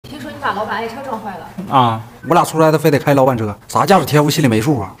把老板爱车撞坏了啊！我俩出来，他非得开老板车，啥驾驶天赋心里没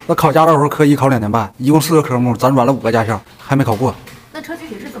数啊？那考驾照时候科一考2年半，一共4个科目，咱转了5个驾校，还没考过。那车具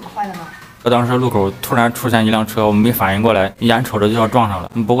体是怎么坏的呢？当时路口突然出现一辆车，我没反应过来，眼瞅着就要撞上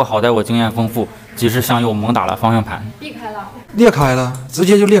了。不过好在我经验丰富，及时向右猛打了方向盘，避开了，裂开了，直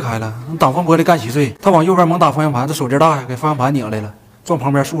接就裂开了，挡风玻璃干稀碎。他往右边猛打方向盘，这手劲大呀，给方向盘拧来了，撞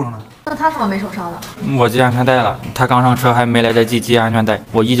旁边树上了。那他怎么没受伤呢？我系安全带了，他刚上车还没来得及系安全带，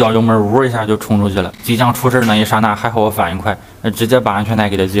我一脚油门呜一下就冲出去了。即将出事那一刹那，还好我反应快，直接把安全带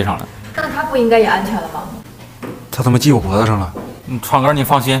给他系上了。那他不应该也安全了吗？他他妈系我脖子上了。闯哥，你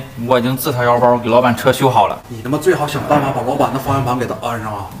放心，我已经自掏腰包给老板车修好了。你他妈最好想办法把老板的方向盘给他安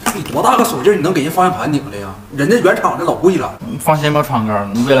上啊！你多大个手劲，你能给人方向盘拧来呀？人家原厂的老贵了。放心吧，闯哥，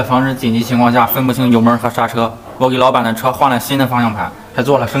为了防止紧急情况下分不清油门和刹车，我给老板的车换了新的方向盘，还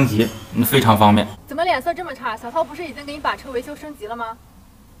做了升级，非常方便。怎么脸色这么差？小涛不是已经给你把车维修升级了吗？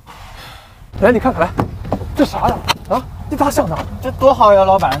来，你看看来，这啥呀？啊，这咋想的？这多好呀，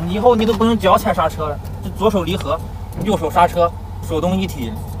老板，以后你都不用脚踩刹车了，这左手离合，右手刹车，手动一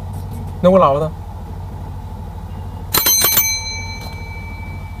体。那我喇叭呢？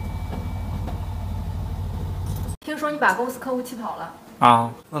听说你把公司客户气跑了啊？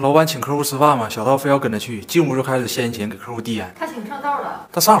那老板请客户吃饭嘛，小涛非要跟着去，进屋就开始先钱给客户递烟。他请上道了。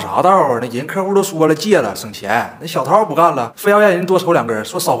他上啥道啊？那人客户都说了借了省钱，那小涛不干了，非要让人多抽2根，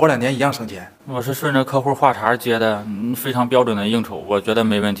说少活2年一样省钱。我是顺着客户话茬接的，非常标准的应酬，我觉得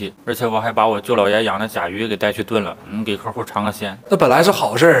没问题。而且我还把我舅姥爷养的甲鱼给带去炖了，给客户尝个鲜。那本来是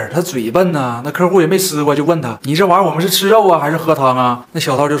好事儿，他嘴笨呐，那客户也没吃过，就问他：“你这玩意儿我们是吃肉啊，还是喝汤啊？”那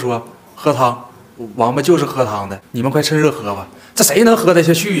小涛就说：“喝汤，王八就是喝汤的，你们快趁热喝吧。”这谁能喝得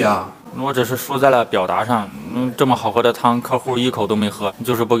下去呀？我只是输在了表达上，这么好喝的汤，客户一口都没喝，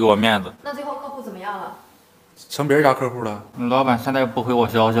就是不给我面子。那最后客户怎么样了？成别人家客户了。老板现在不回我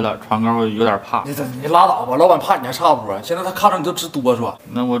消息了，闯哥我有点怕。你拉倒吧，老板怕你还差不多，现在他看着你就直哆嗦。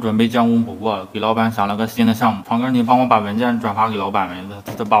那我准备将功补过，给老板想了个新的项目。闯哥，你帮我把文件转发给老板们，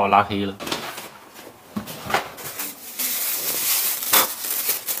他把我拉黑了。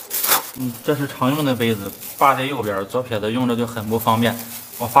这是常用的杯子，把在右边，左撇子用着就很不方便。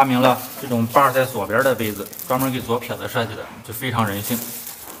我发明了这种把在左边的杯子，专门给左撇子设计的，就非常人性。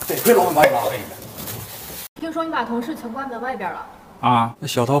得亏老板把你拉黑了。听说你把同事全关门外边了啊？那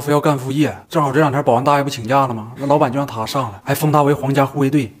小涛非要干副业，正好这2天保安大爷不请假了吗？那老板就让他上来，还封他为皇家护卫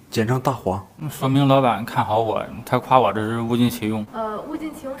队，简称大黄。说明老板看好我，他夸我这是物尽其用。物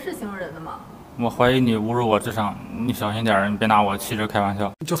尽其用是形容人的吗？我怀疑你侮辱我智商，你小心点，你别拿我气质开玩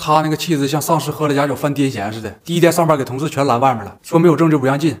笑。就他那个气质，像上司喝了假酒翻癫痫似的。第一天上班给同事全拦外面了，说没有证就不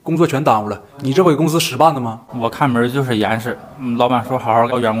让进，工作全耽误了。你这不给公司使绊子吗？我看门就是严实。老板说好好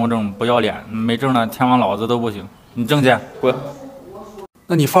搞员工证，不要脸，没证呢天王老子都不行。你证件滚。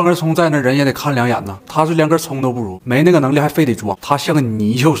那你放根葱在那，人也得看2眼呢。他是连根葱都不如，没那个能力还非得装。他像个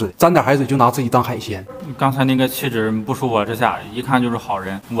泥鳅似的，沾点海水就拿自己当海鲜。刚才那个气质不出我之下，一看就是好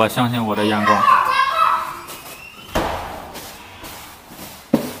人。我相信我的眼光。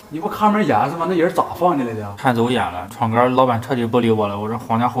你不看门严实吗？那人咋放进来的？看走眼了，闯哥，老板彻底不理我了。我这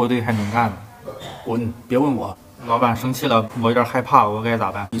皇家护卫队还能干呢？滚！别问我。老板生气了，我有点害怕，我该咋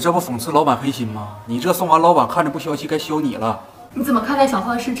办？你这不讽刺老板黑心吗？你这送完老板看着不消气，该消你了。你怎么看待小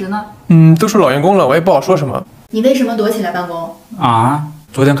涛的失职呢？都是老员工了，我也不好说什么。你为什么躲起来办公啊？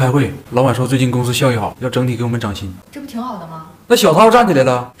昨天开会，老板说最近公司效益好，要整体给我们涨薪。这不挺好的吗？那小涛站起来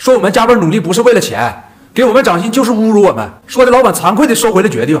了，说我们加班努力不是为了钱。给我们涨薪就是侮辱我们，说的老板惭愧地收回了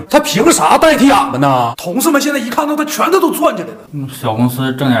决定。他凭啥代替俺们呢？同事们现在一看到他，拳头都攥起来了。小公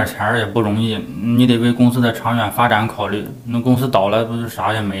司挣点钱也不容易，你得为公司的长远发展考虑。那公司倒了，不是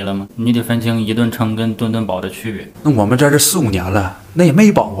啥也没了吗？你得分清一顿撑跟顿顿饱的区别。那我们在这4、5年了，那也没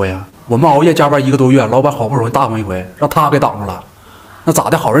饱过呀。我们熬夜加班1个多月，老板好不容易大方一回，让他给挡住了。那咋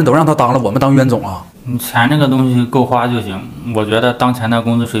的？好人都让他当了，我们当冤种啊？钱这个东西够花就行，我觉得当前的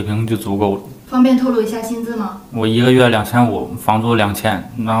工资水平就足够了。方便透露一下薪资吗？我1个月2500，房租2000，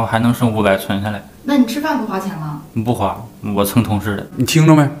然后还能剩500存下来。那你吃饭不花钱吗？不花，我蹭同事的。你听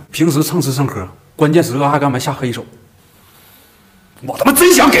着没？平时蹭吃蹭喝，关键时刻还敢下黑手。我他妈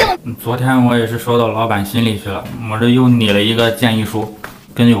真想给。昨天我也是说到老板心里去了，我这又拟了一个建议书。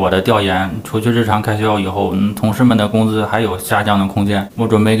根据我的调研，除去日常开销以后，同事们的工资还有下降的空间。我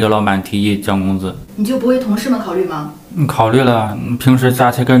准备给老板提议降工资。你就不为同事们考虑吗？考虑了，平时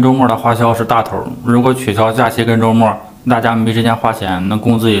假期跟周末的花销是大头，如果取消假期跟周末，大家没时间花钱，那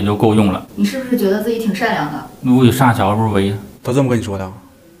工资也就够用了。你是不是觉得自己挺善良的？勿以善小而不为。他这么跟你说的？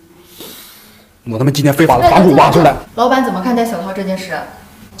我他妈今天非把房主挖出来。老板怎么看待小涛这件事？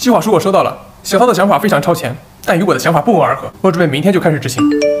计划书我收到了，小涛的想法非常超前，但与我的想法不谋而合，我准备明天就开始执行。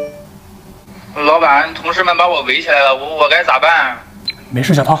老板，同事们把我围起来了，我该咋办？没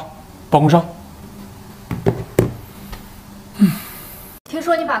事，小涛，报工伤。听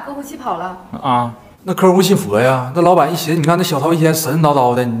说你把客户气跑了啊？那客户信佛呀，那老板一寻，你看那小涛一天神神叨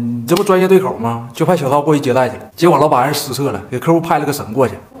叨的，你这不专业对口吗？就派小涛过去接待去了。结果老板还是失策了，给客户派了个神过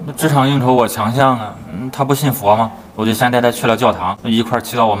去。那职场应酬我强项啊，他不信佛吗？我就先带他去了教堂，一块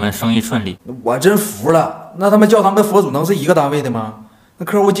祈祷我们生意顺利。我真服了，那他妈教堂跟佛祖能是一个单位的吗？那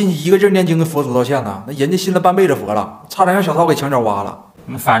客户进去一个劲念经跟佛祖道歉呢，那人家信了半辈子佛了，差点让小涛给墙角挖了。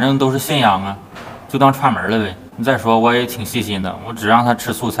反正都是信仰啊，就当串门了呗。再说我也挺细心的，我只让他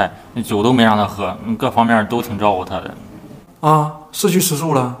吃素菜，酒都没让他喝，各方面都挺照顾他的。啊，是去吃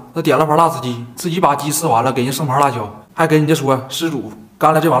素了，他点了盘辣子鸡，自己把鸡吃完了，给人剩盘辣椒，还跟人家说施主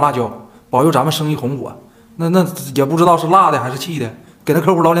干了这碗辣椒，保佑咱们生意红火。那也不知道是辣的还是气的，给那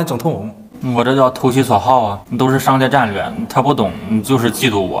客户老脸整通红。我这叫投其所好啊，都是商业战略，他不懂，就是嫉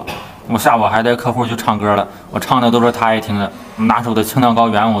妒我。我下午还带客户去唱歌了，我唱的都是他爱听的，拿手的青藏高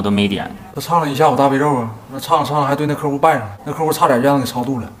原我都没点。他唱了一下午大悲咒啊，那唱着还对那客户拜上了，那客户差点让他给超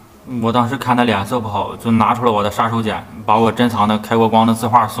度了。我当时看他脸色不好，就拿出了我的杀手锏，把我珍藏的开过光的字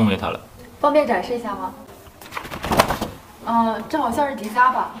画送给他了。方便展示一下吗？这好像是迪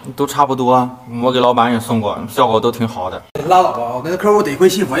迦吧？都差不多，我给老板也送过，效果都挺好的。拉倒吧，那客户得亏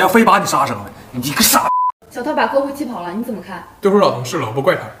信佛，要非把你杀生了，你个傻。小涛把客户气跑了，你怎么看？都是老同事了，我不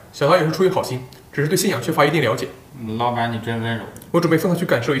怪他。小涛也是出于好心，只是对信仰缺乏一定了解。老板，你真温柔。我准备送他去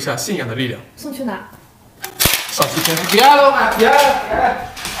感受一下信仰的力量。送去哪？上西天。别，老板，别！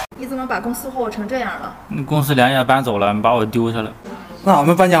你怎么把公司祸成这样了？公司连夜搬走了，把我丢下了。那俺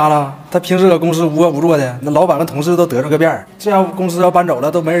们搬家了，他平时搁公司无恶不作的，那老板跟同事都得上个遍儿。这样公司要搬走了，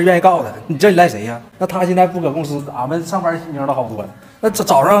都没人愿意告他。你这你赖谁呀？那他现在不搁公司，俺们上班心情都好多了。那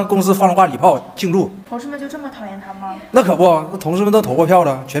早上公司放了挂礼炮庆祝，同事们就这么讨厌他吗？那可不，那同事们都投过票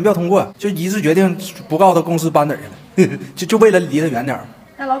了，全票通过，就一致决定不告他公司搬哪儿去了，就为了离他远点儿。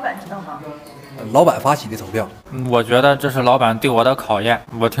那老板知道吗？老板发起的投票。我觉得这是老板对我的考验，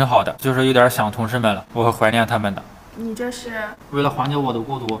我挺好的，就是有点想同事们了，我会怀念他们的。你这是为了缓解我的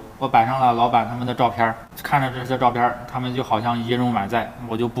孤独，我摆上了老板他们的照片，看着这些照片，他们就好像仪容满载，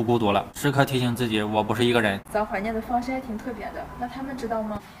我就不孤独了。时刻提醒自己，我不是一个人。咱怀念的方式还挺特别的，那他们知道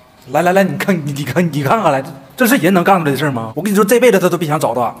吗？来，你看看来，这是人能干出来的事吗？我跟你说，这辈子他都别想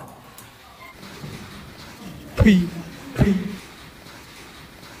找到俺们。呸！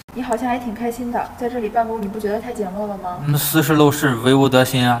你好像还挺开心的，在这里办公，你不觉得太简陋了吗？斯是陋室，惟吾德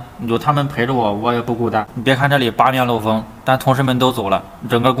馨啊！有他们陪着我，我也不孤单。你别看这里八面漏风，但同事们都走了，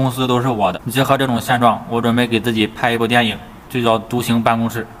整个公司都是我的。结合这种现状，我准备给自己拍一部电影，就叫《独行办公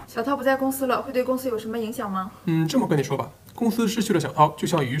室》。小涛不在公司了，会对公司有什么影响吗？这么跟你说吧，公司失去了小涛，就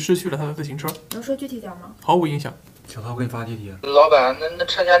像鱼失去了他的自行车。能说具体点吗？毫无影响。小涛给你发弟弟。老板，那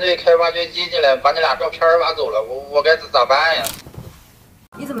车间队开挖掘机进来，把你俩照片挖走了，我该咋办呀？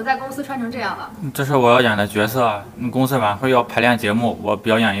你怎么在公司穿成这样了？这是我要演的角色啊！公司晚会要排练节目，我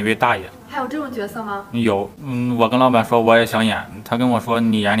表演一位大爷。还有这种角色吗？有，我跟老板说我也想演，他跟我说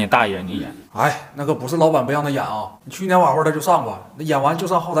你演你大爷，你演。哎，那可不是老板不让他演啊！去年晚会他就上过，那演完就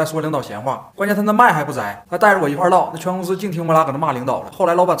上后台说领导闲话，关键他那麦还不摘，还带着我一块唠，那全公司净听我俩搁那骂领导了。后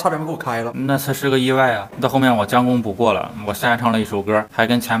来老板差点没给我开了。那次是个意外啊！到后面我将功补过了，我献唱了一首歌，还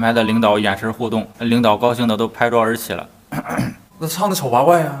跟前排的领导眼神互动，领导高兴的都拍桌而起了。那唱的丑八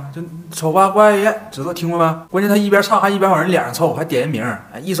怪呀，就丑八怪呀，知道听过没？关键他一边唱还一边往人脸上凑，还点人名，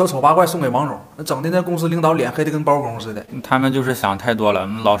哎，一首丑八怪送给王总，那整的那公司领导脸黑的跟包公似的。他们就是想太多了，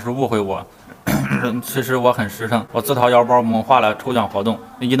老是误会我。其实我很实诚，我自掏腰包谋划了抽奖活动，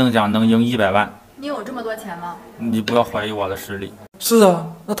一等奖能赢100万。你有这么多钱吗？你不要怀疑我的实力。是啊，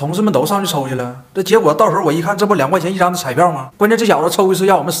那同事们都上去抽去了，这结果到时候我一看，这不2块钱一张的彩票吗？关键这小子抽一次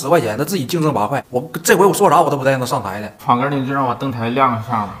要我们10块钱，他自己净挣8块。这回我说啥我都不带让他上台的。闯哥，你就让我登台亮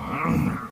相。